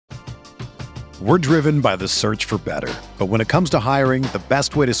We're driven by the search for better. But when it comes to hiring, the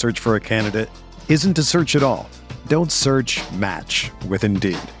best way to search for a candidate isn't to search at all. Don't search, match with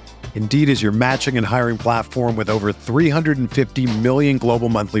Indeed. Indeed is your matching and hiring platform with over 350 million global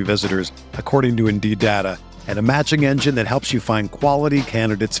monthly visitors, according to Indeed data, and a matching engine that helps you find quality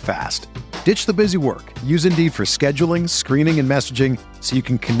candidates fast. Ditch the busy work. Use Indeed for scheduling, screening, and messaging so you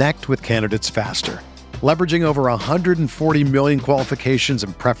can connect with candidates faster. Leveraging over 140 million qualifications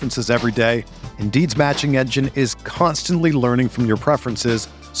and preferences every day, Indeed's matching engine is constantly learning from your preferences,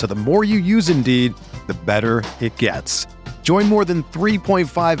 so the more you use Indeed, the better it gets. Join more than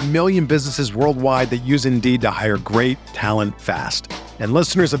 3.5 million businesses worldwide that use Indeed to hire great talent fast. And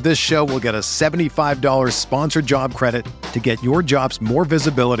listeners of this show will get a $75 sponsored job credit to get your jobs more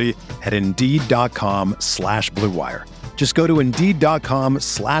visibility at Indeed.com/Blue Wire. Just go to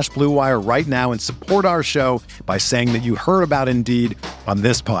Indeed.com/Blue Wire right now and support our show by saying that you heard about Indeed on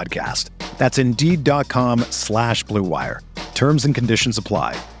this podcast. That's Indeed.com/Blue Wire. Terms and conditions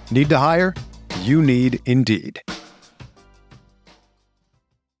apply. Need to hire? You need Indeed.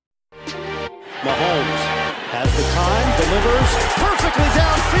 Mahomes has the time, delivers perfectly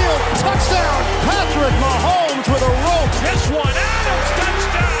downfield. Touchdown! Patrick Mahomes with a rope. This one, Adams,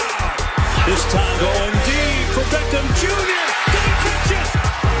 touchdown! This time going deep for Beckham Jr. Did he catch it?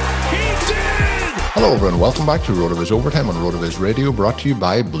 He did! Hello everyone, welcome back to RotoViz Overtime on RotoViz Radio, brought to you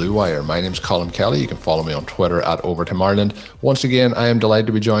by Blue Wire. My name's Colin Kelly. You can follow me on Twitter at Overtime Ireland. Once again, I am delighted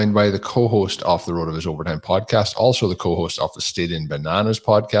to be joined by the co-host of the RotoViz Overtime podcast, also the co-host of the Stadium Bananas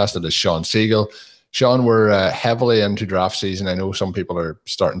podcast. It is Sean Siegel. Sean, we're heavily into draft season. I know some people are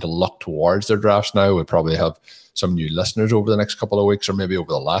starting to look towards their drafts now. We probably have some new listeners over the next couple of weeks or maybe over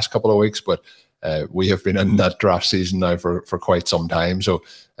the last couple of weeks, but we have been in that draft season now for quite some time. So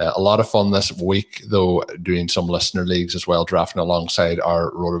a lot of fun this week, though, doing some listener leagues as well, drafting alongside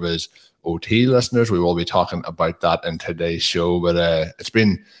our RotoViz OT listeners. We will be talking about that in today's show, but it's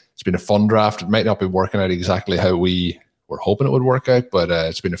been a fun draft. It might not be working out exactly how we were hoping it would work out, but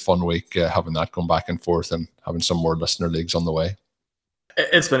it's been a fun week having that going back and forth and having some more listener leagues on the way.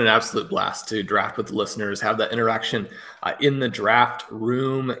 It's been an absolute blast to draft with the listeners, have that interaction in the draft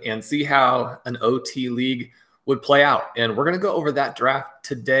room, and see how an OT league would play out. And we're going to go over that draft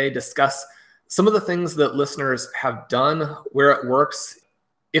today, discuss some of the things that listeners have done, where it works,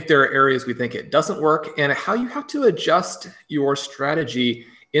 if there are areas we think it doesn't work, and how you have to adjust your strategy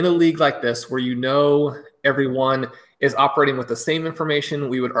in a league like this where you know everyone is operating with the same information.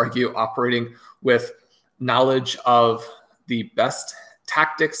 We would argue operating with knowledge of the best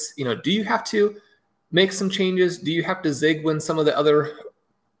tactics. You know, do you have to make some changes? Do you have to zig when some of the other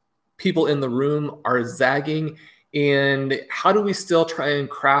people in the room are zagging? And how do we still try and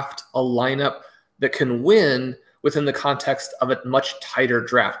craft a lineup that can win within the context of a much tighter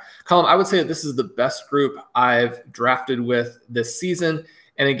draft? Colin, I would say that this is the best group I've drafted with this season.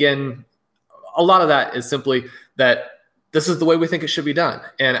 And again, a lot of that is simply that this is the way we think it should be done.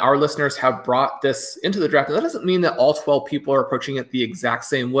 And our listeners have brought this into the draft. And that doesn't mean that all 12 people are approaching it the exact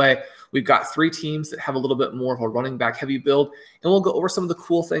same way. We've got 3 teams that have a little bit more of a running back heavy build, and we'll go over some of the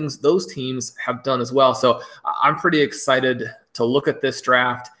cool things those teams have done as well. So I'm pretty excited to look at this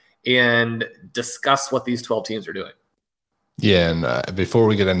draft and discuss what these 12 teams are doing. Yeah, and before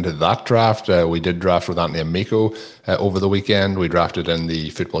we get into that draft, we did draft with Anthony Amico over the weekend. We drafted in the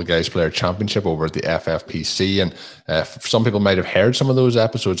Football Guys Player Championship over at the FFPC, and some people might have heard some of those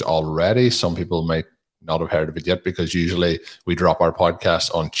episodes already. Some people might not have heard of it yet, because usually we drop our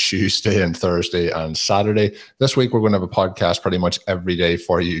podcast on Tuesday and Thursday and Saturday. This week, we're going to have a podcast pretty much every day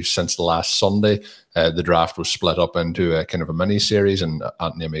for you since last Sunday. The draft was split up into a kind of a mini series, and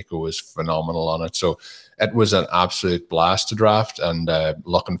Anthony Amico was phenomenal on it. So it was an absolute blast to draft, and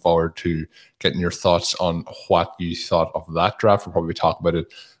looking forward to getting your thoughts on what you thought of that draft. We'll probably talk about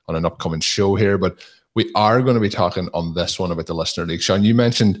it on an upcoming show here, but we are going to be talking on this one about the listener league. Sean, you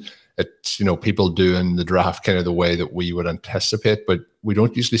mentioned it's, you know, people doing the draft kind of the way that we would anticipate, but we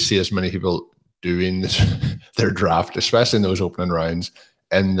don't usually see as many people doing their draft, especially in those opening rounds,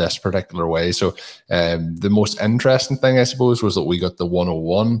 in this particular way. So the most interesting thing, I suppose, was that we got the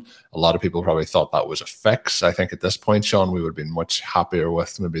 101. A lot of people probably thought that was a fix. I think at this point, Sean, we would have been much happier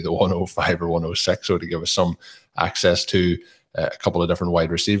with maybe the 105 or 106, so to give us some access to a couple of different wide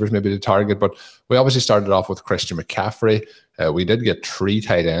receivers maybe to target. But we obviously started off with Christian McCaffrey. We did get 3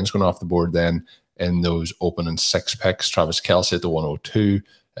 tight ends going off the board then in those opening 6 picks. Travis Kelce at the 102,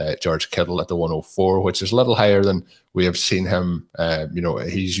 George Kittle at the 104, which is a little higher than we have seen him.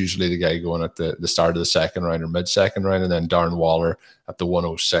 He's usually the guy going at the start of the second round or mid-second round, and then Darren Waller at the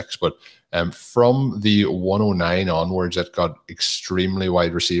 106. But from the 109 onwards, it got extremely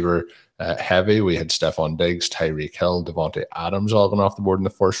wide receiver heavy. We had Stephon Diggs, Tyreek Hill, Devontae Adams all going off the board in the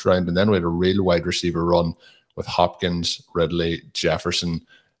first round. And then we had a real wide receiver run with Hopkins, Ridley, Jefferson,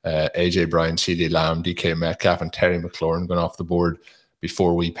 AJ Brown, CeeDee Lamb, DK Metcalf, and Terry McLaurin going off the board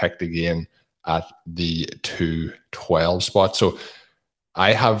before we picked again at the 2-12 spot. So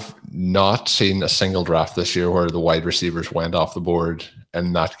I have not seen a single draft this year where the wide receivers went off the board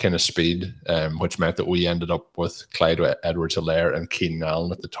in that kind of speed, which meant that we ended up with Clyde Edwards-Helaire and Keenan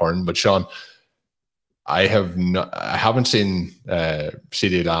Allen at the turn. But Sean, I haven't seen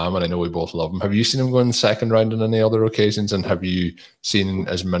CeeDee Lamb, and I know we both love him. Have you seen him go in the second round on any other occasions? And have you seen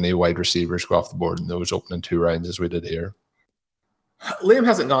as many wide receivers go off the board in those opening 2 rounds as we did here? Liam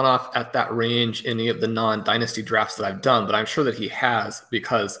hasn't gone off at that range in any of the non-dynasty drafts that I've done, but I'm sure that he has,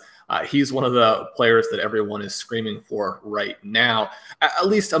 because he's one of the players that everyone is screaming for right now, at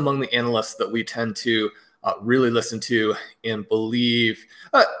least among the analysts that we tend to really listen to and believe,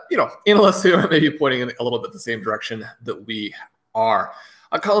 analysts who are maybe pointing in a little bit the same direction that we are.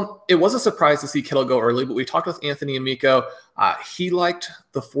 Colin, it was a surprise to see Kittle go early, but we talked with Anthony Amico. He liked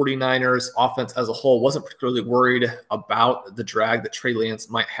the 49ers offense as a whole, wasn't particularly worried about the drag that Trey Lance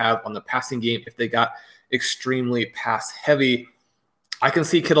might have on the passing game if they got extremely pass heavy. I can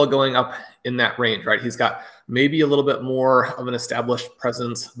see Kittle going up in that range, right? He's got maybe a little bit more of an established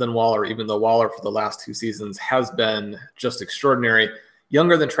presence than Waller, even though Waller for the last 2 seasons has been just extraordinary.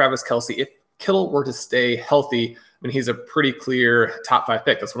 Younger than Travis Kelce. If Kittle were to stay healthy, I mean, he's a pretty clear top 5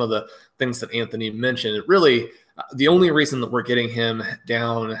 pick. That's one of the things that Anthony mentioned. Really, the only reason that we're getting him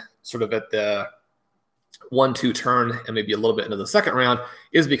down sort of at the 1-2 turn and maybe a little bit into the second round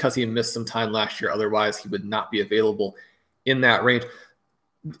is because he missed some time last year. Otherwise, he would not be available in that range.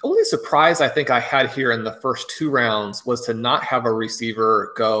 The only surprise I think I had here in the first 2 rounds was to not have a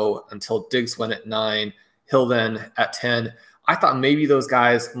receiver go until Diggs went at 9, Hill then at 10. I thought maybe those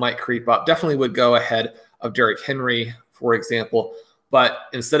guys might creep up. Definitely would go ahead of Derrick Henry, for example, but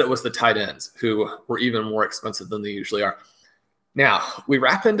instead it was the tight ends who were even more expensive than they usually are. Now, we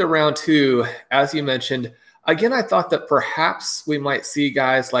wrap into round 2, as you mentioned. Again, I thought that perhaps we might see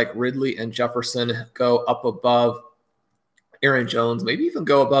guys like Ridley and Jefferson go up above Aaron Jones, maybe even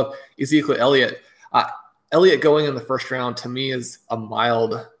go above Ezekiel Elliott. Elliott going in the first round to me is a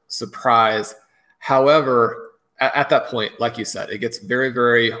mild surprise. However, at that point, like you said, it gets very,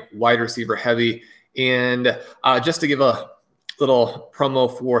 very wide receiver heavy. And just to give a little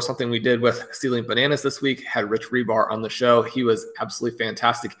promo for something we did with Stealing Bananas this week, had Rich Rebar on the show. He was absolutely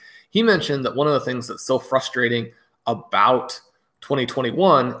fantastic. He mentioned that one of the things that's so frustrating about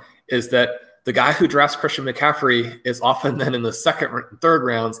 2021 is that the guy who drafts Christian McCaffrey is often then in the second and third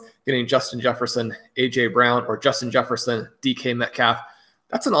rounds getting Justin Jefferson, AJ Brown, or Justin Jefferson, DK Metcalf.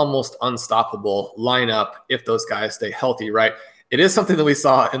 That's an almost unstoppable lineup if those guys stay healthy, right? It is something that we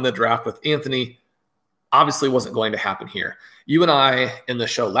saw in the draft with Anthony. Obviously wasn't going to happen here. You and I, in the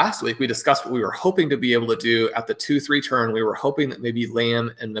show last week, we discussed what we were hoping to be able to do at the 2-3 turn. We were hoping that maybe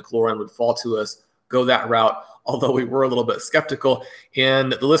Lamb and McLaurin would fall to us, go that route, although we were a little bit skeptical,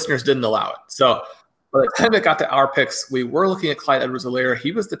 and the listeners didn't allow it. So by the time it got to our picks, we were looking at Clyde Edwards-Helaire.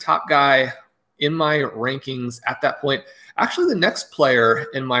 He was the top guy in my rankings at that point. Actually, the next player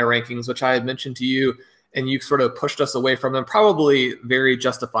in my rankings, which I had mentioned to you, and you sort of pushed us away from him, probably very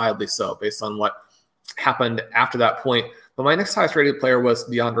justifiably so, based on what happened after that point. But my next highest rated player was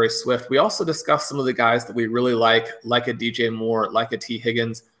DeAndre Swift. We also discussed some of the guys that we really like a DJ Moore, like a T.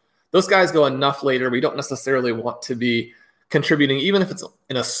 Higgins. Those guys go enough later. We don't necessarily want to be contributing, even if it's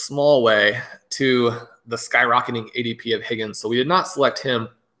in a small way, to the skyrocketing ADP of Higgins. So we did not select him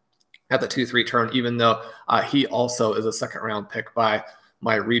at the 2-3 turn, even though he also is a second round pick by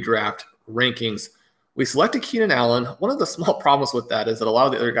my redraft rankings. We selected Keenan Allen. One of the small problems with that is that a lot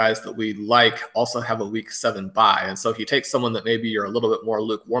of the other guys that we like also have a week 7 bye. And so if you take someone that maybe you're a little bit more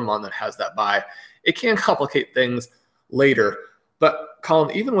lukewarm on that has that bye, it can complicate things later. But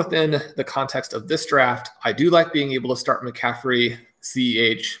Colin, even within the context of this draft, I do like being able to start McCaffrey,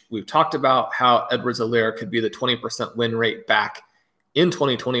 CEH. We've talked about how Edwards-Helaire could be the 20% win rate back in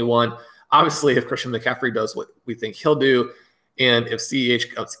 2021. Obviously, if Christian McCaffrey does what we think he'll do, and if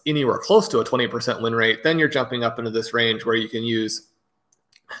CEH comes anywhere close to a 20% win rate, then you're jumping up into this range where you can use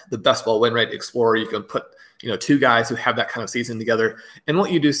the best ball win rate explorer. You can put, 2 guys who have that kind of season together. And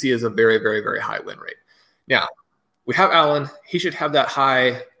what you do see is a very, very, very high win rate. Now, we have Allen. He should have that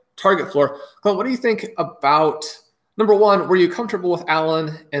high target floor. But what do you think about, number one, were you comfortable with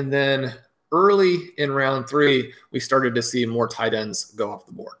Allen? And then early in round 3, we started to see more tight ends go off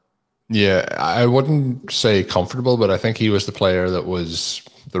the board. Yeah, I wouldn't say comfortable, but I think he was the player that was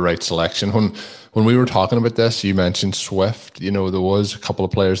the right selection. when we were talking about this, you mentioned Swift. There was a couple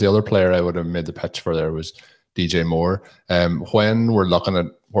of players. The other player I would have made the pitch for there was DJ Moore. When we're looking at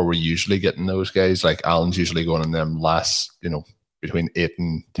where we're usually getting those guys, like Allen's usually going in them last, between 8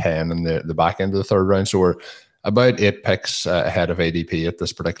 and 10 in the back end of the third round. So we're about 8 picks ahead of ADP at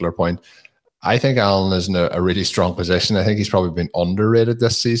this particular point. I think Allen is in a really strong position. I think he's probably been underrated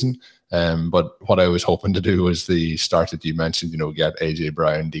this season. But what I was hoping to do was the start that you mentioned, get AJ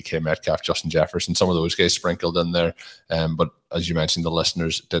Brown, DK Metcalf, Justin Jefferson, some of those guys sprinkled in there. But as you mentioned, the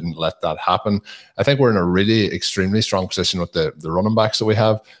listeners didn't let that happen. I think we're in a really extremely strong position with the running backs that we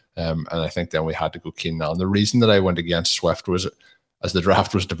have. And I think then we had to go Keenan Allen. The reason that I went against Swift was, as the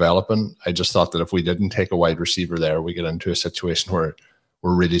draft was developing, I just thought that if we didn't take a wide receiver there, we get into a situation where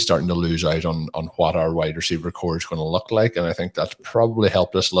we're really starting to lose out on what our wide receiver core is going to look like. And I think that's probably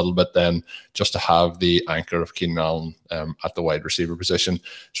helped us a little bit then, just to have the anchor of Keenan Allen at the wide receiver position.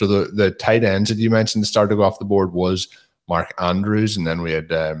 So the tight ends that you mentioned that started to go off the board was Mark Andrews, and then we had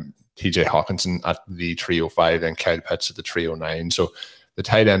TJ Hawkinson at the 305, then Kyle Pitts at the 309. So the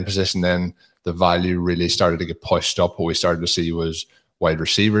tight end position, then the value really started to get pushed up. What we started to see was wide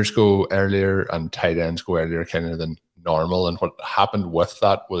receivers go earlier and tight ends go earlier kind of than normal. And what happened with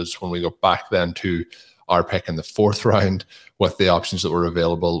that was, when we got back then to our pick in the 4th round with the options that were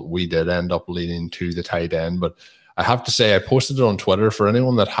available, we did end up leaning to the tight end. But I have to say, I posted it on Twitter. For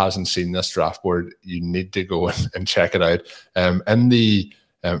anyone that hasn't seen this draft board, you need to go and check it out. In the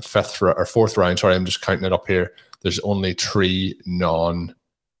 4th round, sorry, I'm just counting it up here, there's only 3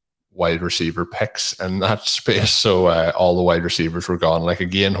 non-wide receiver picks in that space. So all the wide receivers were gone. Like,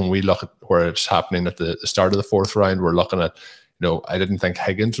 again, when we look at where it's happening at the start of the 4th round, we're looking at, I didn't think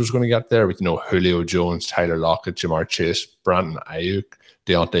Higgins was going to get there, but Julio Jones, Tyler Lockett, Jamar Chase, Brandon Ayuk,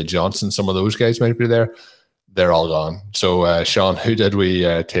 Deontay Johnson, some of those guys might be there. They're all gone. So Sean, who did we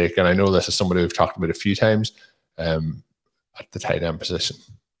take? And I know this is somebody we've talked about a few times at the tight end position.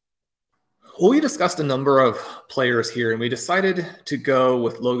 Well, we discussed a number of players here, and we decided to go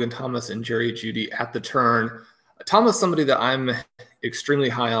with Logan Thomas and Jerry Jeudy at the turn. Thomas, somebody that I'm extremely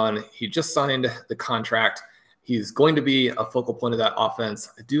high on. He just signed the contract. He's going to be a focal point of that offense.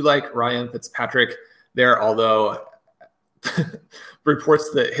 I do like Ryan Fitzpatrick there, although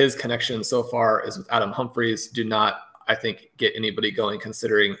reports that his connection so far is with Adam Humphries do not, I think, get anybody going,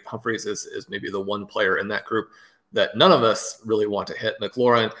 considering Humphries is maybe the one player in that group that none of us really want to hit.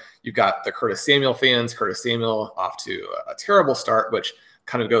 McLaurin, you've got the Curtis Samuel fans. Curtis Samuel off to a terrible start, which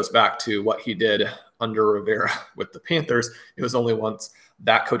kind of goes back to what he did under Rivera with the Panthers. It was only once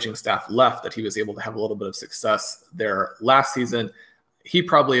that coaching staff left that he was able to have a little bit of success there last season. He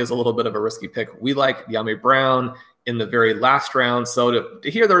probably is a little bit of a risky pick. We like De'Ami Brown in the very last round. So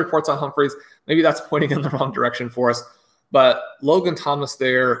to hear the reports on Humphries, maybe that's pointing in the wrong direction for us. But Logan Thomas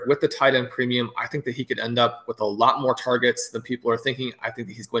there with the tight end premium, I think that he could end up with a lot more targets than people are thinking. I think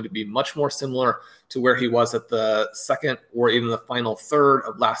that he's going to be much more similar to where he was at the 2nd or even the final 3rd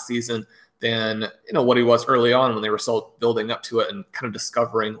of last season than what he was early on, when they were still building up to it and kind of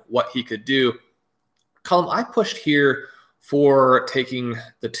discovering what he could do. Colm, I pushed here for taking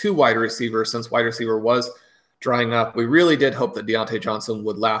the 2 wide receivers, since wide receiver was drying up. We really did hope that Deontay Johnson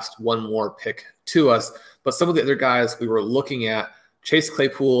would last one more pick to us. But some of the other guys we were looking at, Chase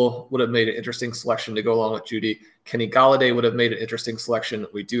Claypool would have made an interesting selection to go along with Jeudy. Kenny Golladay would have made an interesting selection.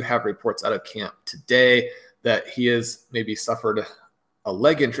 We do have reports out of camp today that he has maybe suffered a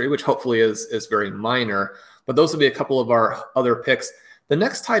leg injury, which hopefully is very minor. But those would be a couple of our other picks. The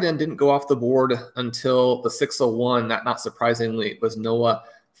next tight end didn't go off the board until the 601. That, not surprisingly, was Noah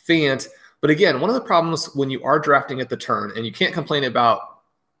Fant. But again, one of the problems when you are drafting at the turn, and you can't complain about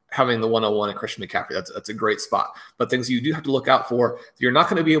having the 101 and Christian McCaffrey, that's a great spot. But things you do have to look out for, you're not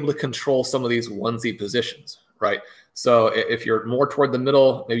going to be able to control some of these onesie positions, right? So if you're more toward the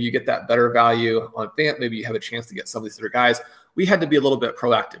middle, maybe you get that better value on Fant. Maybe you have a chance to get some of these other guys. We had to be a little bit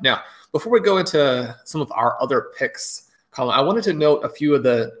proactive. Now, before we go into some of our other picks, Colin, I wanted to note a few of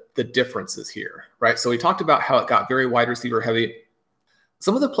the differences here, right? So we talked about how it got very wide receiver heavy.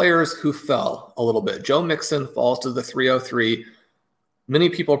 Some of the players who fell a little bit, Joe Mixon falls to the 303. Many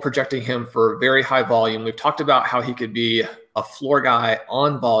people are projecting him for very high volume. We've talked about how he could be a floor guy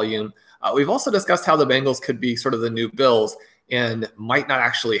on volume. We've also discussed how the Bengals could be sort of the new Bills and might not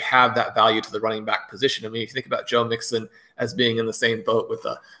actually have that value to the running back position. I mean, if you think about Joe Mixon as being in the same boat with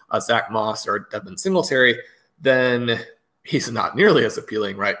a Zach Moss or Devin Singletary, then he's not nearly as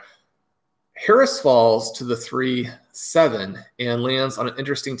appealing, right? Harris falls to the 3-7 and lands on an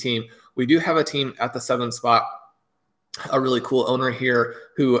interesting team. We do have a team at the 7 spot, a really cool owner here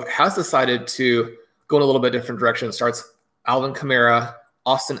who has decided to go in a little bit different direction. Starts Alvin Kamara,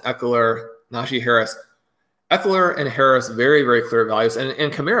 Austin Eckler, Najee Harris. Eckler and Harris, very, very clear values.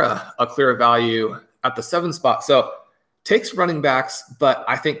 And Kamara, a clear value at the 7 spot. So takes running backs, but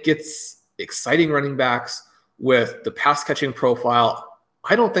I think gets exciting running backs with the pass catching profile.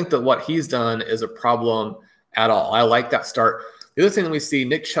 I don't think that what he's done is a problem at all. I like that start. The other thing that we see,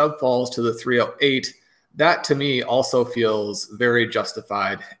 Nick Chubb falls to the 308. That to me also feels very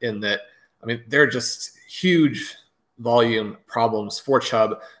justified in that, I mean, they're just huge volume problems for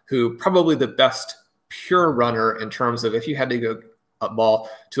Chubb, who probably the best pure runner in terms of if you had to go a ball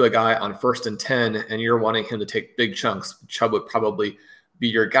to a guy on 1st and 10 and you're wanting him to take big chunks, Chubb would probably be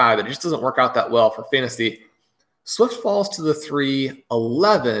your guy, but it just doesn't work out that well for fantasy. Swift falls to the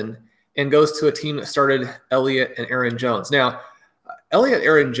 311 and goes to a team that started Elliott and Aaron Jones. Now, Elliott,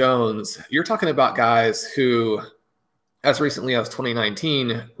 Aaron Jones, you're talking about guys who, as recently as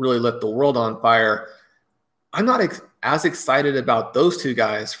 2019, really lit the world on fire. I'm not as excited about those two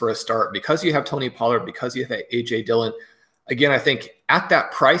guys for a start because you have Tony Pollard, because you have A.J. Dillon. Again, I think at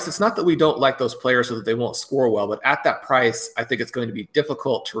that price, it's not that we don't like those players so that they won't score well, but at that price, I think it's going to be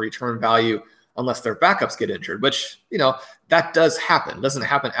difficult to return value unless their backups get injured, which, that does happen. It doesn't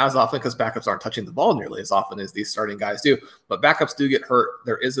happen as often because backups aren't touching the ball nearly as often as these starting guys do, but backups do get hurt.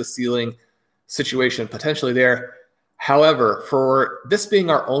 There is a ceiling situation potentially there. However, for this being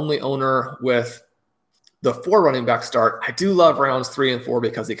our only owner with the 4 running back start, I do love rounds 3 and 4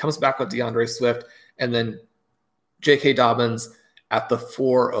 because he comes back with DeAndre Swift and then J.K. Dobbins at the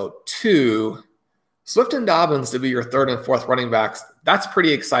 402. Swift and Dobbins to be your 3rd and 4th running backs. That's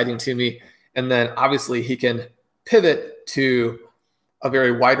pretty exciting to me. And then obviously he can pivot to a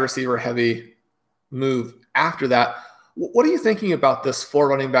very wide receiver heavy move after that. What are you thinking about this 4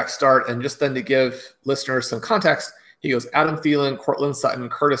 running back start? And just then to give listeners some context, he goes Adam Thielen, Courtland Sutton,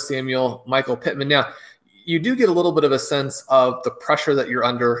 Curtis Samuel, Michael Pittman. Now, you do get a little bit of a sense of the pressure that you're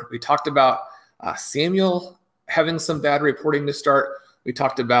under. We talked about Samuel having some bad reporting to start. We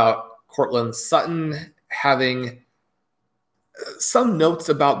talked about Courtland Sutton having some notes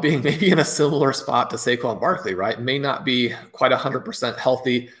about being maybe in a similar spot to Saquon Barkley, right? May not be quite 100%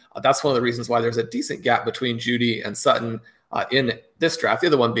 healthy. That's one of the reasons why there's a decent gap between Jeudy and Sutton in this draft. The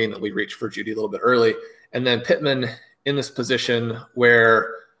other one being that we reached for Jeudy a little bit early. And then Pittman in this position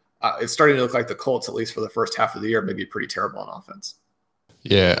where it's starting to look like the Colts, at least for the first half of the year, may be pretty terrible on offense.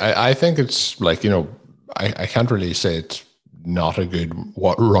 Yeah, I think it's like, I can't really say it's not a good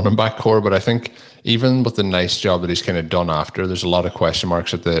running back core, but I think even with the nice job that he's kind of done after, there's a lot of question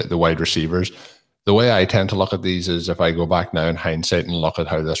marks at the wide receivers. The way I tend to look at these is if I go back now in hindsight and look at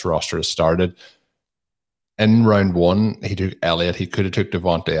how this roster has started, in round 1, he took Elliott, he could have took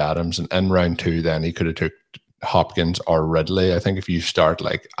Devontae Adams, and in round 2, then he could have took Hopkins or Ridley. I think if you start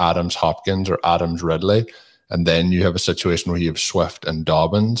like Adams Hopkins or Adams Ridley, and then you have a situation where you have Swift and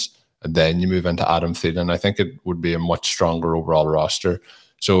Dobbins, and then you move into Adam Thielen, I think it would be a much stronger overall roster.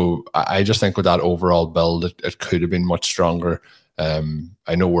 So I just think with that overall build, it could have been much stronger.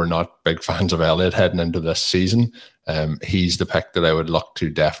 I know we're not big fans of Elliott heading into this season. He's the pick that I would look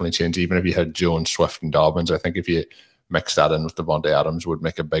to definitely change. Even if you had Jones, Swift, and Dobbins, I think if you mix that in with Devontae Adams would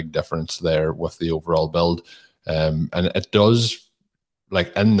make a big difference there with the overall build. And it does,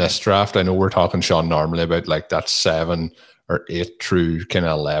 like in this draft, I know we're talking, Sean, normally about like that 7 or 8 through kind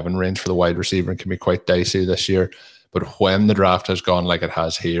of 11 range for the wide receiver and can be quite dicey this year. But when the draft has gone like it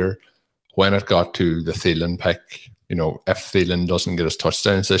has here, when it got to the Thielen pick, if Thielen doesn't get his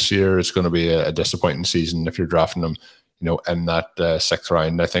touchdowns this year, it's going to be a disappointing season if you're drafting him, in that 6th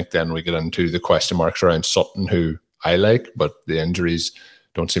round. I think then we get into the question marks around Sutton, who I like, but the injuries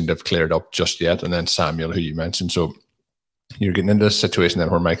don't seem to have cleared up just yet. And then Samuel, who you mentioned. So you're getting into a situation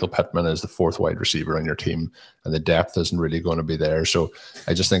then where Michael Pittman is the 4th wide receiver on your team and the depth isn't really going to be there. So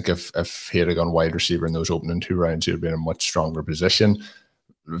I just think if he had gone wide receiver in those opening 2 rounds, he would be in a much stronger position.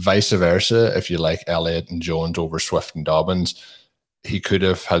 Vice versa, if you like Elliott and Jones over Swift and Dobbins, he could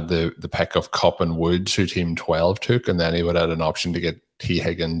have had the pick of Kupp and Woods, who team 12 took, and then he would have had an option to get T.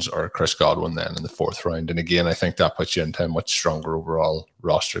 Higgins or Chris Godwin then in the 4th round. And again, I think that puts you into a much stronger overall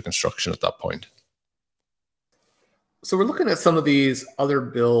roster construction at that point. So we're looking at some of these other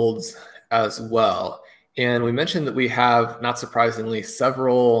builds as well. And we mentioned that we have, not surprisingly,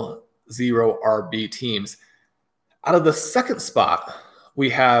 several 0 RB teams. Out of the 2nd spot, we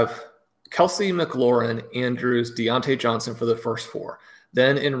have Kelsey, McLaurin, Andrews, Deontay Johnson for the first 4.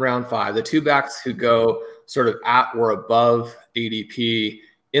 Then in round 5, the 2 backs who go sort of at or above ADP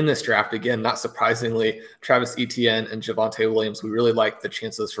in this draft. Again, not surprisingly, Travis Etienne and Javonte Williams. We really like the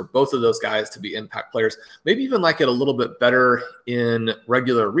chances for both of those guys to be impact players. Maybe even like it a little bit better in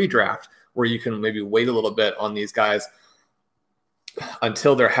regular redraft, where you can maybe wait a little bit on these guys.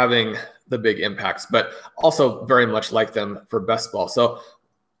 until they're having the big impacts, but also very much like them for best ball. So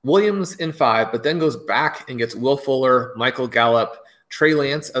Williams in 5, but then goes back and gets Will Fuller, Michael Gallup, Trey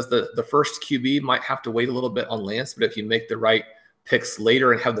Lance as the first QB. Might have to wait a little bit on Lance, but if you make the right picks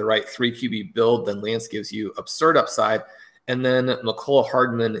later and have the right 3 QB build, then Lance gives you absurd upside. And then McCole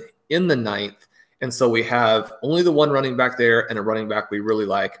Hardman in the 9th. And so we have only the one running back there and a running back we really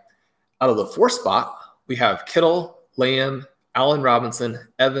like. Out of the 4 spot, we have Kittle, Lamb, Allen Robinson,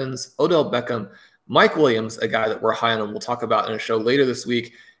 Evans, Odell Beckham, Mike Williams, a guy that we're high on and we'll talk about in a show later this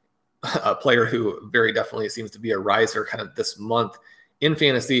week, a player who very definitely seems to be a riser kind of this month in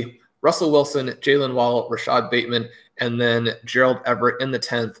fantasy, Russell Wilson, Jalen Waddle, Rashad Bateman, and then Gerald Everett in the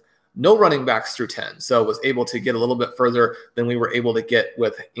 10th. No running backs through 10, so was able to get a little bit further than we were able to get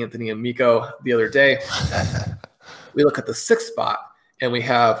with Anthony Amico the other day. We look at the 6th spot, and we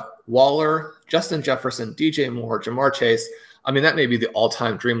have Waller, Justin Jefferson, DJ Moore, Jamar Chase. I mean, that may be the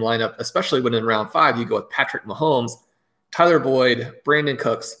all-time dream lineup, especially when in round 5 you go with Patrick Mahomes, Tyler Boyd, Brandon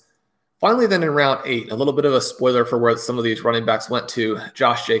Cooks. Finally, then in round 8, a little bit of a spoiler for where some of these running backs went to,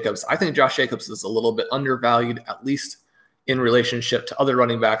 Josh Jacobs. I think Josh Jacobs is a little bit undervalued, at least in relationship to other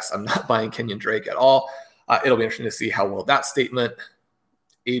running backs. I'm not buying Kenyon Drake at all. It'll be interesting to see how well that statement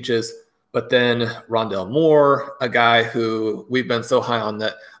ages. But then Rondell Moore, a guy who we've been so high on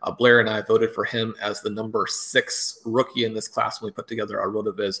that Blair and I voted for him as the number 6 rookie in this class when we put together our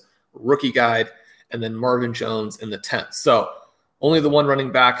RotoViz rookie guide. And then Marvin Jones in the 10th. So only the one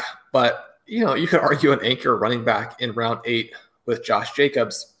running back, but you could argue an anchor running back in round 8 with Josh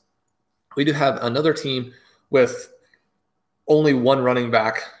Jacobs. We do have another team with only one running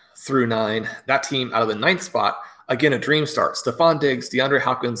back through 9. That team out of the 9th spot, again, a dream start. Stephon Diggs, DeAndre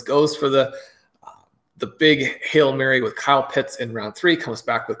Hopkins goes for the big Hail Mary with Kyle Pitts in round 3, comes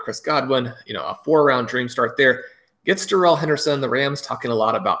back with Chris Godwin, a 4-round dream start there. Gets Darrell Henderson. The Rams talking a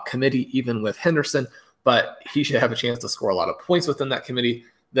lot about committee, even with Henderson, but he should have a chance to score a lot of points within that committee.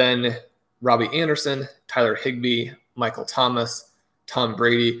 Then Robbie Anderson, Tyler Higbee, Michael Thomas, Tom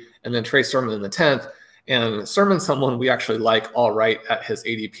Brady, and then Trey Sermon in the 10th. And Sermon's someone we actually like all right at his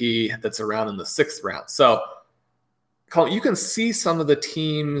ADP that's around in the 6th round. So Colin, you can see some of the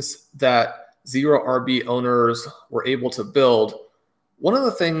teams that zero RB owners were able to build. One of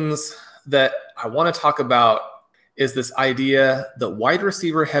the things that I want to talk about is this idea that wide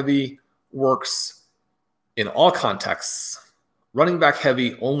receiver heavy works in all contexts. Running back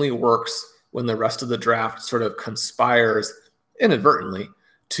heavy only works when the rest of the draft sort of conspires inadvertently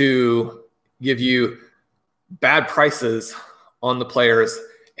to give you bad prices on the players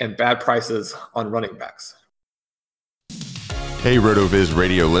and bad prices on running backs. Hey, RotoViz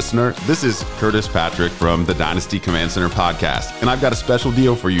radio listener, this is Curtis Patrick from the Dynasty Command Center podcast, and I've got a special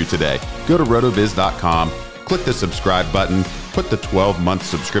deal for you today. Go to rotoviz.com, click the subscribe button, put the 12-month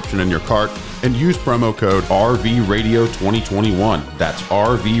subscription in your cart, and use promo code RVRadio2021. That's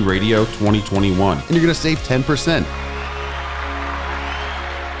RVRadio2021, and you're going to save 10%.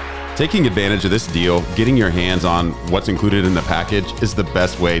 Taking advantage of this deal, getting your hands on what's included in the package is the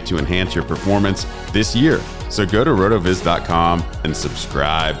best way to enhance your performance this year. So go to rotoviz.com and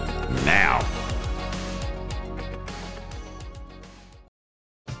subscribe now.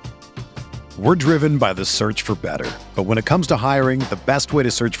 We're driven by the search for better. But when it comes to hiring, the best way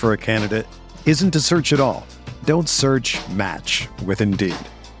to search for a candidate isn't to search at all. Don't search, match with Indeed.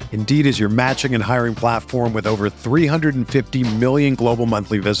 Indeed is your matching and hiring platform with over 350 million global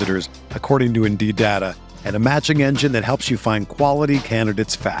monthly visitors, according to Indeed data, and a matching engine that helps you find quality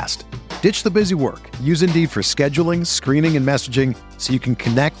candidates fast. Ditch the busy work. Use Indeed for scheduling, screening, and messaging so you can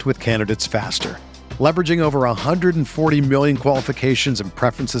connect with candidates faster. Leveraging over 140 million qualifications and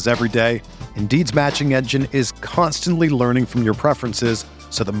preferences every day, Indeed's matching engine is constantly learning from your preferences,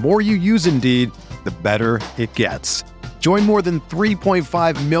 so the more you use Indeed, the better it gets. Join more than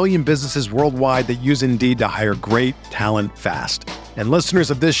 3.5 million businesses worldwide that use Indeed to hire great talent fast. And listeners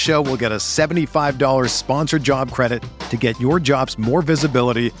of this show will get a $75 sponsored job credit to get your jobs more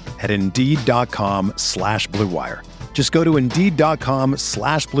visibility at Indeed.com/Blue Wire. Just go to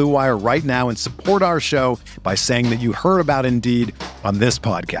Indeed.com/Blue Wire right now and support our show by saying that you heard about Indeed on this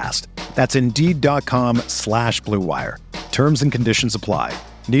podcast. That's Indeed.com/Blue Wire. Terms and conditions apply.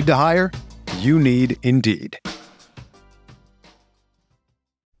 Need to hire? You need Indeed.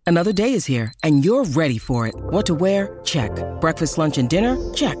 Another day is here, and you're ready for it. What to wear? Check. Breakfast, lunch, and dinner?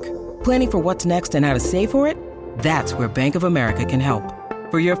 Check. Planning for what's next and how to save for it? That's where Bank of America can help.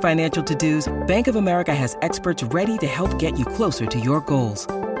 For your financial to-dos, Bank of America has experts ready to help get you closer to your goals.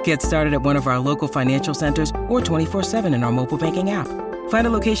 Get started at one of our local financial centers or 24/7 in our mobile banking app. Find a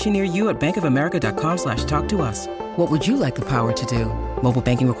location near you at bankofamerica.com/talktous. What would you like the power to do? Mobile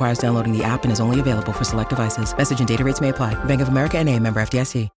banking requires downloading the app and is only available for select devices. Message and data rates may apply. Bank of America NA, member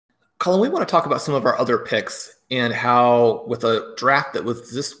FDIC. Colin, we want to talk about some of our other picks and how, with a draft that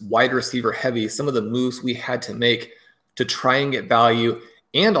was this wide receiver heavy, some of the moves we had to make to try and get value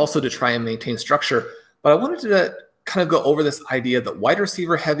and also to try and maintain structure. But I wanted to kind of go over this idea that wide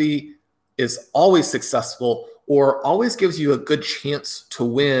receiver heavy is always successful or always gives you a good chance to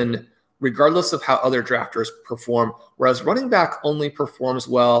win regardless of how other drafters perform, whereas running back only performs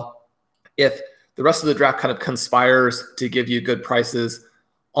well if the rest of the draft kind of conspires to give you good prices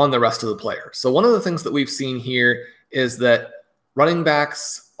on the rest of the players. So one of the things that we've seen here is that running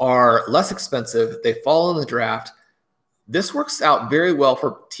backs are less expensive. They fall in the draft. This works out very well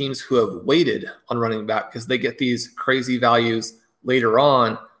for teams who have waited on running back because they get these crazy values later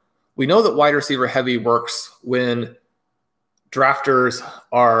on. We know that wide receiver heavy works when drafters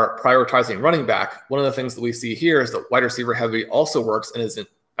are prioritizing running back. One of the things that we see here is that wide receiver heavy also works and is in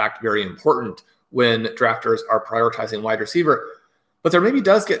fact very important when drafters are prioritizing wide receiver. But there maybe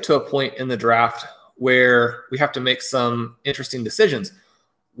does get to a point in the draft where we have to make some interesting decisions.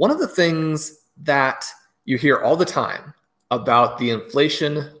 One of the things that you hear all the time about the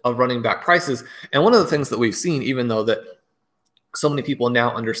inflation of running back prices, and one of the things that we've seen, even though that so many people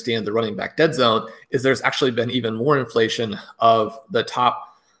now understand the running back dead zone, is there's actually been even more inflation of the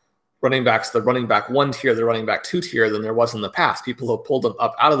top running backs, the running back 1 tier, the running back 2 tier than there was in the past. People have pulled them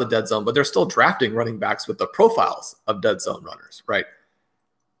up out of the dead zone, but they're still drafting running backs with the profiles of dead zone runners, right?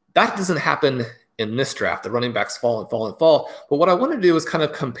 That doesn't happen in this draft. The running backs fall and fall and fall. But what I want to do is kind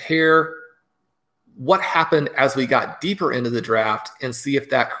of compare what happened as we got deeper into the draft and see if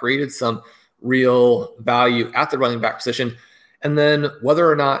that created some real value at the running back position, and then whether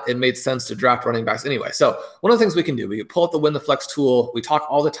or not it made sense to draft running backs anyway. So one of the things we can do, we can pull up the Win the Flex tool. We talk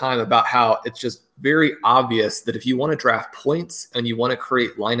all the time about how it's just very obvious that if you want to draft points and you want to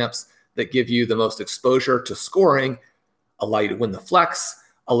create lineups that give you the most exposure to scoring, allow you to win the flex,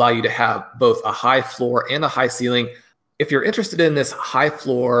 allow you to have both a high floor and a high ceiling. If you're interested in this high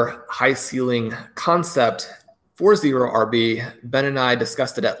floor, high ceiling concept for Zero RB, Ben and I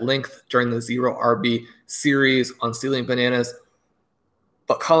discussed it at length during the Zero RB series on Stealing Bananas.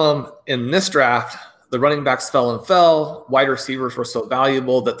 But Colin, in this draft, the running backs fell and fell. Wide receivers were so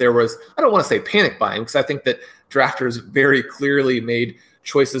valuable that there was, I don't want to say panic buying, because I think that drafters very clearly made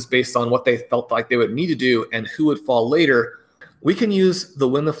choices based on what they felt like they would need to do and who would fall later. We can use the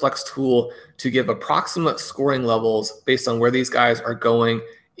Win the Flex tool to give approximate scoring levels based on where these guys are going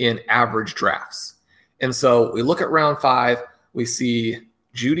in average drafts. And so we look at round 5, we see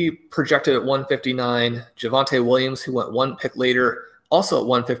Judy projected at 159, Javonte Williams, who went 1 pick later, also at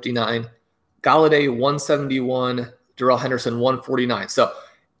 159, Galladay 171, Darrell Henderson 149. So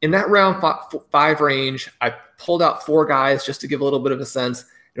in that round 5 range, I pulled out 4 guys just to give a little bit of a sense.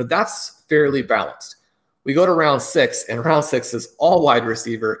 That's fairly balanced. We go to round 6, and round 6 is all wide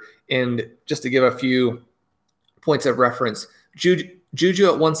receiver. And just to give a few points of reference, Juju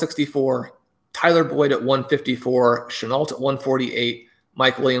at 164, Tyler Boyd at 154, Shenault at 148,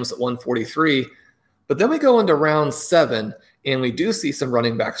 Mike Williams at 143. But then we go into round 7, and we do see some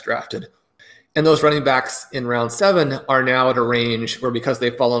running backs drafted. And those running backs in round 7 are now at a range where, because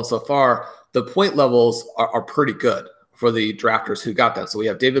they've fallen so far, the point levels are pretty good for the drafters who got them. So we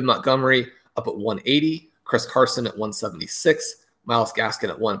have David Montgomery up at 180, Chris Carson at 176, Myles Gaskin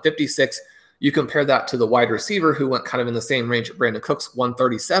at 156. You compare that to the wide receiver who went kind of in the same range at Brandon Cooks,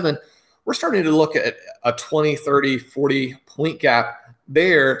 137. We're starting to look at a 20, 30, 40 point gap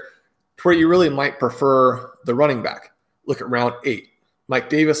there to where you really might prefer the running back. Look at round 8. Mike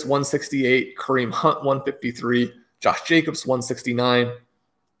Davis, 168, Kareem Hunt, 153, Josh Jacobs, 169.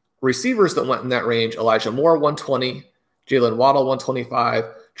 Receivers that went in that range, Elijah Moore, 120, Jalen Waddle, 125,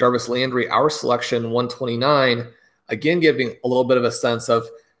 Jarvis Landry, our selection, 129. Again, giving a little bit of a sense of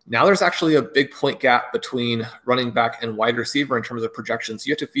now there's actually a big point gap between running back and wide receiver in terms of projections.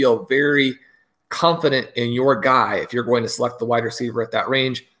 You have to feel very confident in your guy if you're going to select the wide receiver at that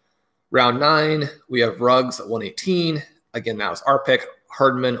range. Round 9, we have Ruggs at 118. Again, that was our pick.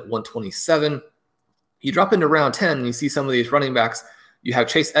 Hardman, 127. You drop into round 10 and you see some of these running backs. You have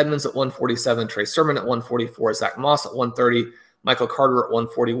Chase Edmonds at 147, Trey Sermon at 144, Zach Moss at 130, Michael Carter at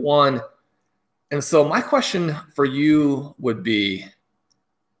 141. And so my question for you would be,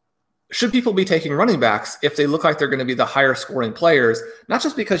 should people be taking running backs if they look like they're going to be the higher scoring players, not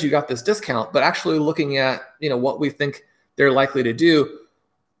just because you got this discount, but actually looking at, what we think they're likely to do?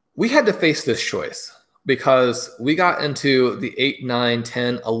 We had to face this choice because we got into the 8, 9,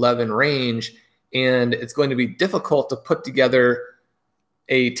 10, 11 range, and it's going to be difficult to put together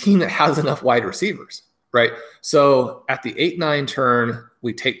a team that has enough wide receivers. right? So at the 8-9 turn,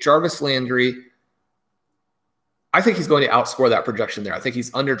 we take Jarvis Landry. I think he's going to outscore that projection there. I think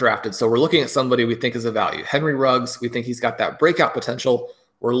he's underdrafted. So we're looking at somebody we think is a value. Henry Ruggs, we think he's got that breakout potential.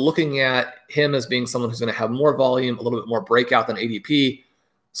 We're looking at him as being someone who's going to have more volume, a little bit more breakout than ADP.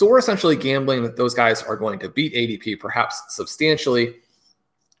 So we're essentially gambling that those guys are going to beat ADP, perhaps substantially.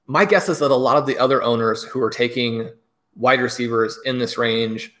 My guess is that a lot of the other owners who are taking wide receivers in this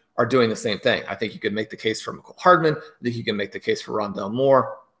range are doing the same thing. I think you could make the case for Mecole Hardman. I think you can make the case for Rondale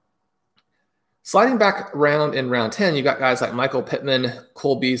Moore. Sliding back around in round 10, you got guys like Michael Pittman,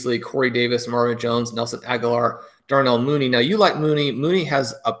 Cole Beasley, Corey Davis, Mario Jones, Nelson Aguilar, Darnell Mooney. Now, you like Mooney. Mooney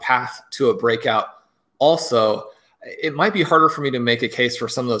has a path to a breakout also. It might be harder for me to make a case for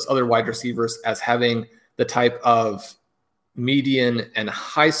some of those other wide receivers as having the type of median and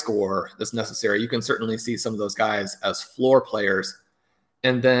high score that's necessary. You can certainly see some of those guys as floor players.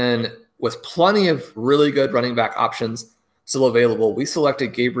 And then with plenty of really good running back options still available, we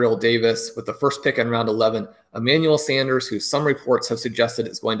selected Gabriel Davis with the first pick in round 11. Emmanuel Sanders, who some reports have suggested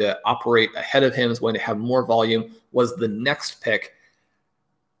is going to operate ahead of him, is going to have more volume, was the next pick.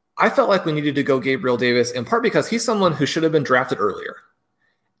 I felt like we needed to go Gabriel Davis in part because he's someone who should have been drafted earlier.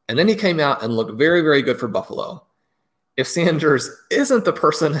 And then he came out and looked very, very good for Buffalo. If Sanders isn't the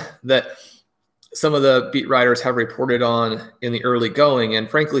person that some of the beat writers have reported on in the early going, and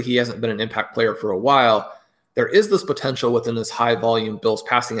frankly, he hasn't been an impact player for a while, there is this potential within this high volume Bills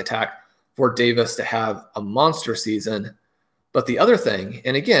passing attack for Davis to have a monster season. But the other thing,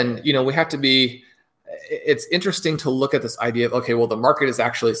 and again, we have to be, it's interesting to look at this idea of, okay, well, the market has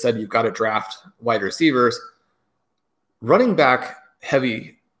actually said you've got to draft wide receivers. Running back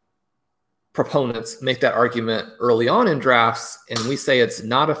heavy proponents make that argument early on in drafts, and we say it's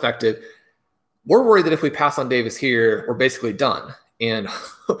not effective. We're worried that if we pass on Davis here, we're basically done. And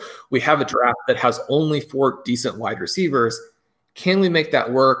we have a draft that has only 4 decent wide receivers. Can we make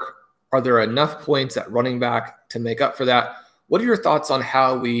that work? Are there enough points at running back to make up for that? What are your thoughts on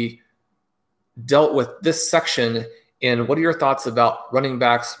how we dealt with this section? And what are your thoughts about running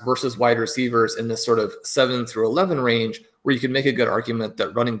backs versus wide receivers in this sort of 7 through 11 range where you can make a good argument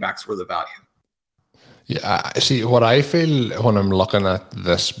that running backs were the value? Yeah, see, what I feel when I'm looking at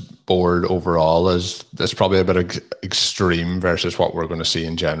this board overall is it's probably a bit extreme versus what we're going to see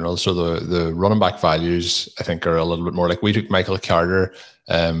in general. So the running back values, I think, are a little bit more like we took Michael Carter,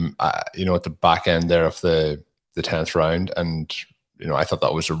 at the back end there of the 10th round. And, I thought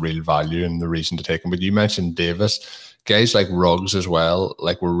that was a real value and the reason to take him. But you mentioned Davis, guys like Ruggs as well,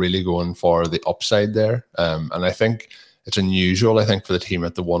 like we're really going for the upside there. And I think it's unusual, for the team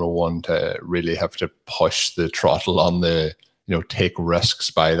at the 101 to really have to push the throttle on the, take risks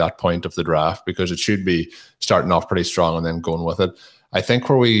by that point of the draft, because it should be starting off pretty strong and then going with it. I think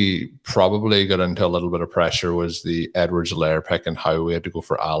where we probably got into a little bit of pressure was the Edwards-Helaire pick and how we had to go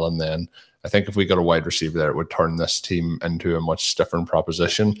for Allen then. I think if we got a wide receiver there, it would turn this team into a much different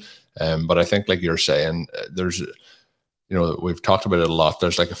proposition. But I think, like you're saying, there's... we've talked about it a lot.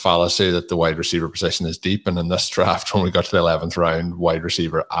 There's like a fallacy that the wide receiver position is deep. And in this draft, when we got to the 11th round, wide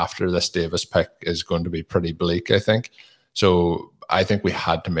receiver after this Davis pick is going to be pretty bleak, I think. So I think we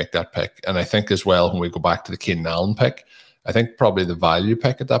had to make that pick. And I think as well, when we go back to the Keenan Allen pick, I think probably the value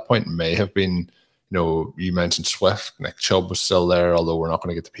pick at that point may have been, you mentioned Swift, Nick Chubb was still there, although we're not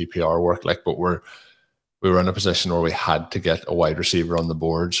going to get the PPR work, but we were in a position where we had to get a wide receiver on the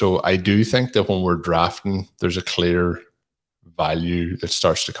board. So I do think that when we're drafting, there's a clear value that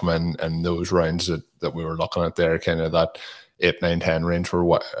starts to come in those rounds that we were looking at there, kind of that 8, 9, 10 range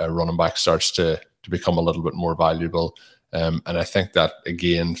where a running back starts to become a little bit more valuable. And I think that,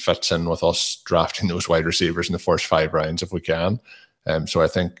 again, fits in with us drafting those wide receivers in the first 5 rounds if we can. So I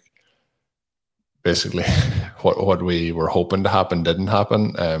think basically what we were hoping to happen didn't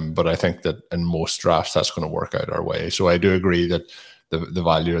happen. But I think that in most drafts, that's going to work out our way. So I do agree that the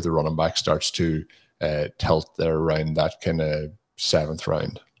value of the running back starts to tilt there around that kind of 7th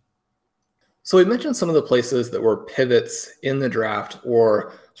round. So we mentioned some of the places that were pivots in the draft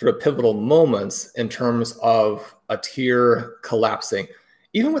or sort of pivotal moments in terms of a tier collapsing.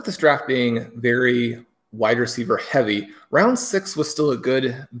 Even with this draft being very wide receiver heavy, round 6 was still a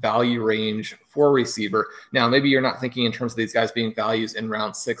good value range for a receiver. Now, maybe you're not thinking in terms of these guys being values in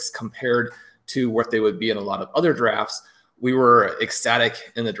round 6 compared to what they would be in a lot of other drafts. We were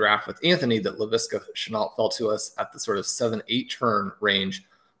ecstatic in the draft with Anthony that Laviska Shenault fell to us at the sort of 7-8 turn range.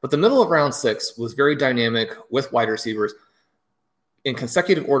 But the middle of round 6 was very dynamic with wide receivers. In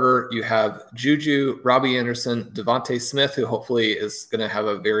consecutive order, you have Juju, Robbie Anderson, Devontae Smith, who hopefully is going to have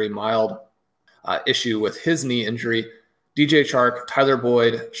a very mild issue with his knee injury, DJ Chark, Tyler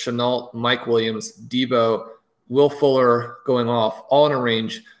Boyd, Shenault, Mike Williams, Debo, Will Fuller going off, all in a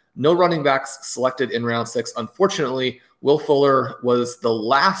range. No running backs selected in round 6. Unfortunately, Will Fuller was the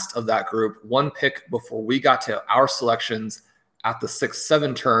last of that group, one pick before we got to our selections at the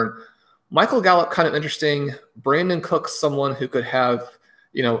 6-7 turn. Michael Gallup, kind of interesting. Brandon Cooks, someone who could have,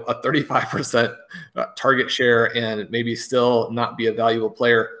 a 35% target share and maybe still not be a valuable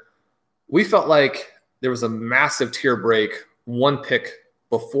player. We felt like there was a massive tier break, one pick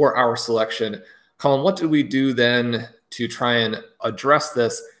before our selection. Colin, what did we do then to try and address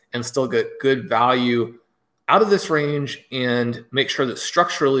this and still get good value out of this range and make sure that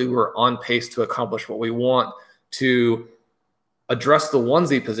structurally we're on pace to accomplish what we want to address the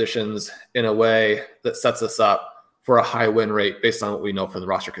onesie positions in a way that sets us up for a high win rate based on what we know from the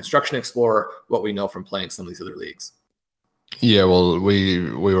Roster Construction Explorer, what we know from playing some of these other leagues? Yeah, well,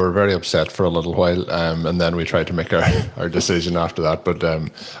 we were very upset for a little while, and then we tried to make our decision after that. But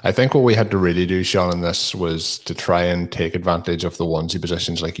I think what we had to really do, Sean, in this was to try and take advantage of the onesie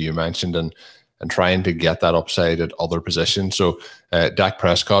positions like you mentioned and trying to get that upside at other positions. So Dak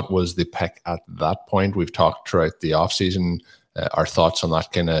Prescott was the pick at that point. We've talked throughout the offseason, our thoughts on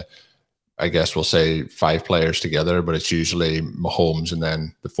that kind of, I guess we'll say 5 players together, but it's usually Mahomes and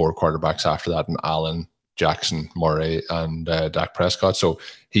then the 4 quarterbacks after that, and Allen, Jackson, Murray, and Dak Prescott. So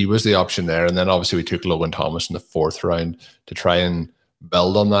he was the option there. And then obviously we took Logan Thomas in the 4th round to try and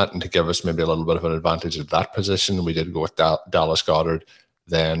build on that and to give us maybe a little bit of an advantage at that position. We did go with Dallas Goedert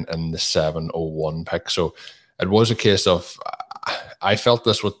then in the 701 pick. So it was a case of, I felt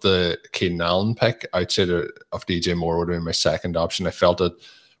this with the Keenan Allen pick outside of DJ Moore would have been my second option. I felt it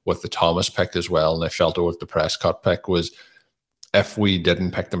with the Thomas pick as well. And I felt it with the Prescott pick was if we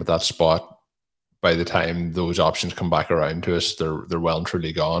didn't pick them at that spot, by the time those options come back around to us, they're well and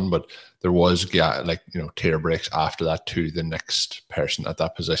truly gone. But there was tier breaks after that to the next person at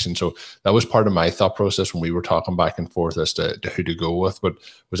that position. So that was part of my thought process when we were talking back and forth as to who to go with. But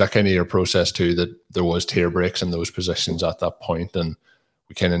was that kind of your process too, that there was tier breaks in those positions at that point, and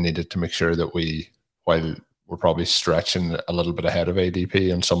we kind of needed to make sure that while we're probably stretching a little bit ahead of ADP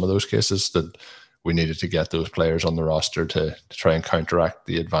in some of those cases, that we needed to get those players on the roster to try and counteract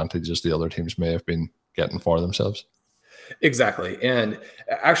the advantages the other teams may have been getting for themselves. Exactly. And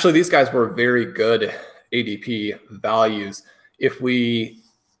actually, these guys were very good ADP values. If we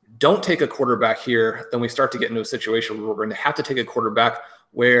don't take a quarterback here, then we start to get into a situation where we're going to have to take a quarterback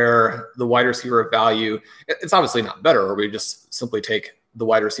where the wide receiver value, it's obviously not better, or we just simply take the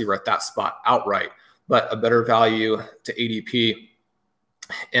wide receiver at that spot outright, but a better value to ADP.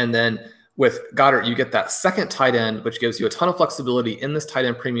 And then with Goddard, you get that second tight end, which gives you a ton of flexibility in this tight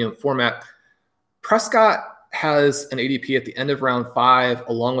end premium format. Prescott has an ADP at the end of round 5,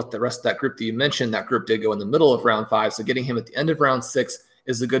 along with the rest of that group that you mentioned. That group did go in the middle of round 5. So getting him at the end of round 6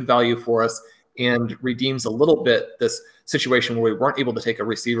 is a good value for us and redeems a little bit this situation where we weren't able to take a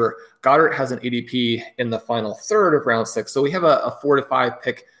receiver. Goddard has an ADP in the final third of round 6. So we have a 4 to 5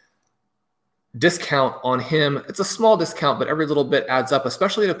 pick discount on him. It's a small discount, but every little bit adds up,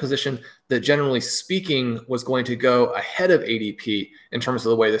 especially at a position that generally speaking was going to go ahead of ADP in terms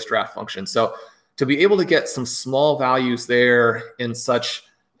of the way this draft functions. So to be able to get some small values there in such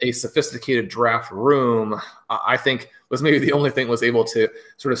a sophisticated draft room, I think was maybe the only thing that was able to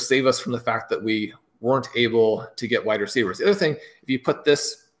sort of save us from the fact that we weren't able to get wide receivers. The other thing, if you put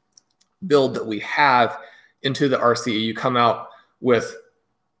this build that we have into the RCE, you come out with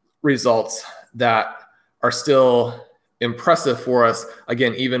results that are still impressive for us,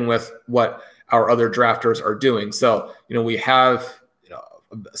 again, even with what our other drafters are doing. So, we have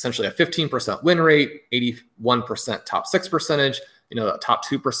essentially a 15% win rate, 81% top 6 percentage, a top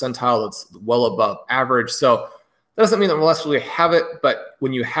 2 percentile that's well above average. So that doesn't mean that we'll necessarily have it, but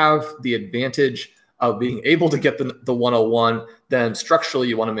when you have the advantage of being able to get the 101, then structurally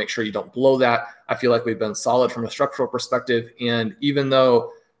you want to make sure you don't blow that. I feel like we've been solid from a structural perspective. And even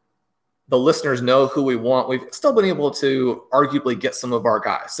though the listeners know who we want, we've still been able to arguably get some of our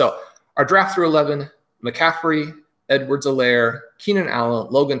guys. So our draft through 11, McCaffrey, Edwards-Helaire, Keenan Allen,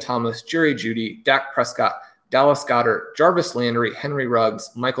 Logan Thomas, Jerry Jeudy, Dak Prescott, Dallas Goedert, Jarvis Landry, Henry Ruggs,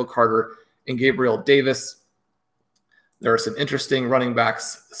 Michael Carter, and Gabriel Davis. There are some interesting running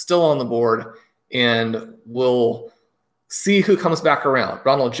backs still on the board, and we'll see who comes back around.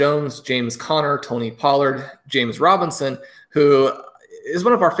 Ronald Jones, James Conner, Tony Pollard, James Robinson, who is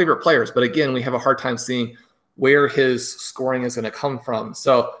one of our favorite players, but again, we have a hard time seeing where his scoring is going to come from.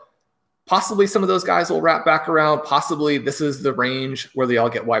 So possibly some of those guys will wrap back around. Possibly this is the range where they all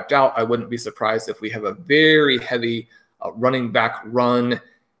get wiped out. I wouldn't be surprised if we have a very heavy running back run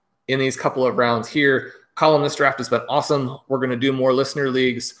in these couple of rounds here. Colin, this draft has been awesome. We're going to do more listener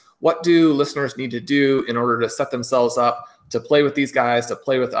leagues. What do listeners need to do in order to set themselves up to play with these guys, to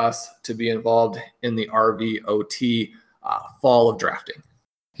play with us, to be involved in the RVOT fall of drafting?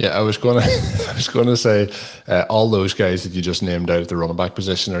 Yeah, I was going to say all those guys that you just named out at the running back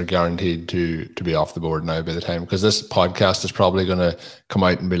position are guaranteed to be off the board now by the time, because this podcast is probably going to come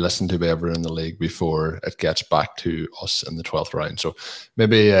out and be listened to by everyone in the league before it gets back to us in the 12th round. So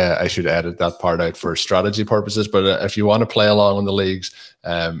maybe I should edit that part out for strategy purposes. But if you want to play along in the leagues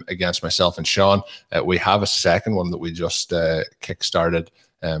against myself and Sean, we have a second one that we just kickstarted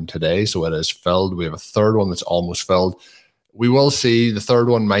today. So it is filled. We have a third one that's almost filled. We will see. The third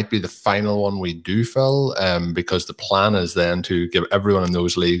one might be the final one we do fill, because the plan is then to give everyone in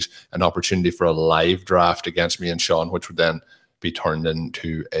those leagues an opportunity for a live draft against me and Sean, which would then be turned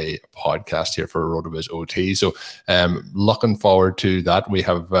into a podcast here for RotoViz OT. So looking forward to that. We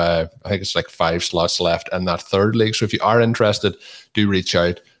have, I think it's like 5 slots left in that third league. So if you are interested, do reach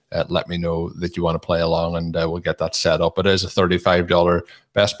out. Let me know that you want to play along, and we'll get that set up. It is a $35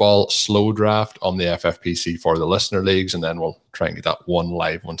 best ball slow draft on the FFPC for the listener leagues, and then we'll try and get that one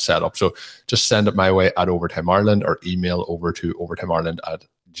live one set up. So just send it my way at Overtime Ireland, or email over to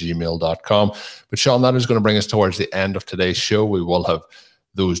overtimeireland@gmail.com. But Sean, that is going to bring us towards the end of today's show. We will have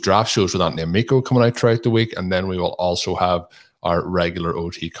those draft shows with Anthony Amico coming out throughout the week, and then we will also have our regular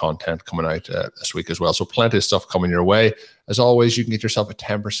OT content coming out this week as well. So plenty of stuff coming your way. As always, you can get yourself a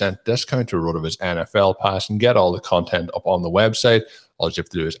 10% discount to RotoViz NFL Pass and get all the content up on the website. All you have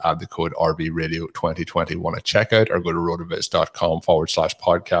to do is add the code RVRadio2021 at checkout, or go to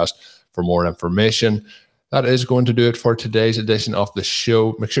rotoviz.com/podcast for more information. That is going to do it for today's edition of the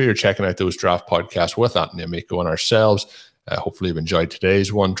show. Make sure you're checking out those draft podcasts with Anthony Amico and ourselves. Hopefully you've enjoyed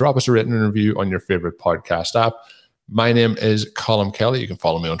today's one. Drop us a written review on your favorite podcast app. My name is Colin Kelly. You can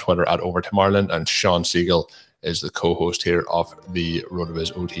follow me on Twitter at Overtime Ireland, and Sean Siegel is the co-host here of the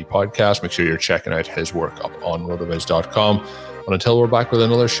RotoViz OT podcast. Make sure you're checking out his work up on rotoviz.com. And until we're back with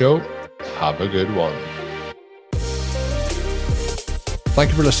another show, have a good one.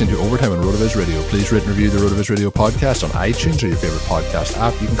 Thank you for listening to Overtime on RotoViz Radio. Please rate and review the RotoViz Radio podcast on iTunes or your favorite podcast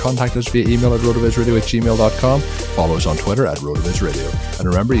app. You can contact us via email at rotovizradio@gmail.com. Follow us on Twitter at RotoViz Radio. And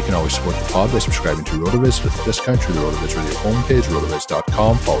remember, you can always support the pod by subscribing to RotoViz with a discount through the RotoViz Radio homepage,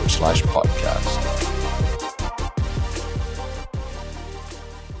 rotoviz.com/podcast.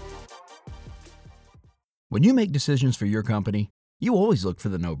 When you make decisions for your company, you always look for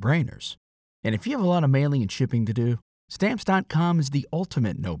the no-brainers. And if you have a lot of mailing and shipping to do, Stamps.com is the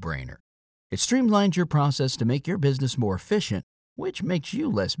ultimate no-brainer. It streamlines your process to make your business more efficient, which makes you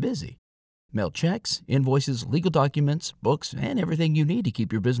less busy. Mail checks, invoices, legal documents, books, and everything you need to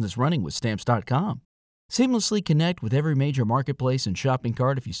keep your business running with Stamps.com. Seamlessly connect with every major marketplace and shopping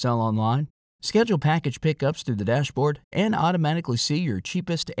cart if you sell online. Schedule package pickups through the dashboard and automatically see your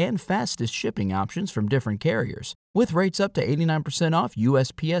cheapest and fastest shipping options from different carriers, with rates up to 89% off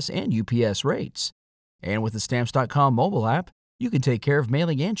USPS and UPS rates. And with the Stamps.com mobile app, you can take care of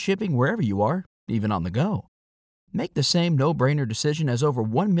mailing and shipping wherever you are, even on the go. Make the same no-brainer decision as over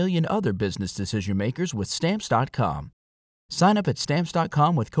 1 million other business decision makers with Stamps.com. Sign up at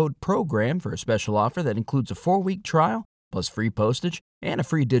Stamps.com with code PROGRAM for a special offer that includes a 4-week trial, plus free postage and a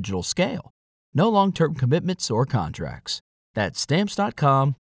free digital scale. No long-term commitments or contracts. That's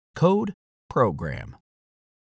Stamps.com, code PROGRAM.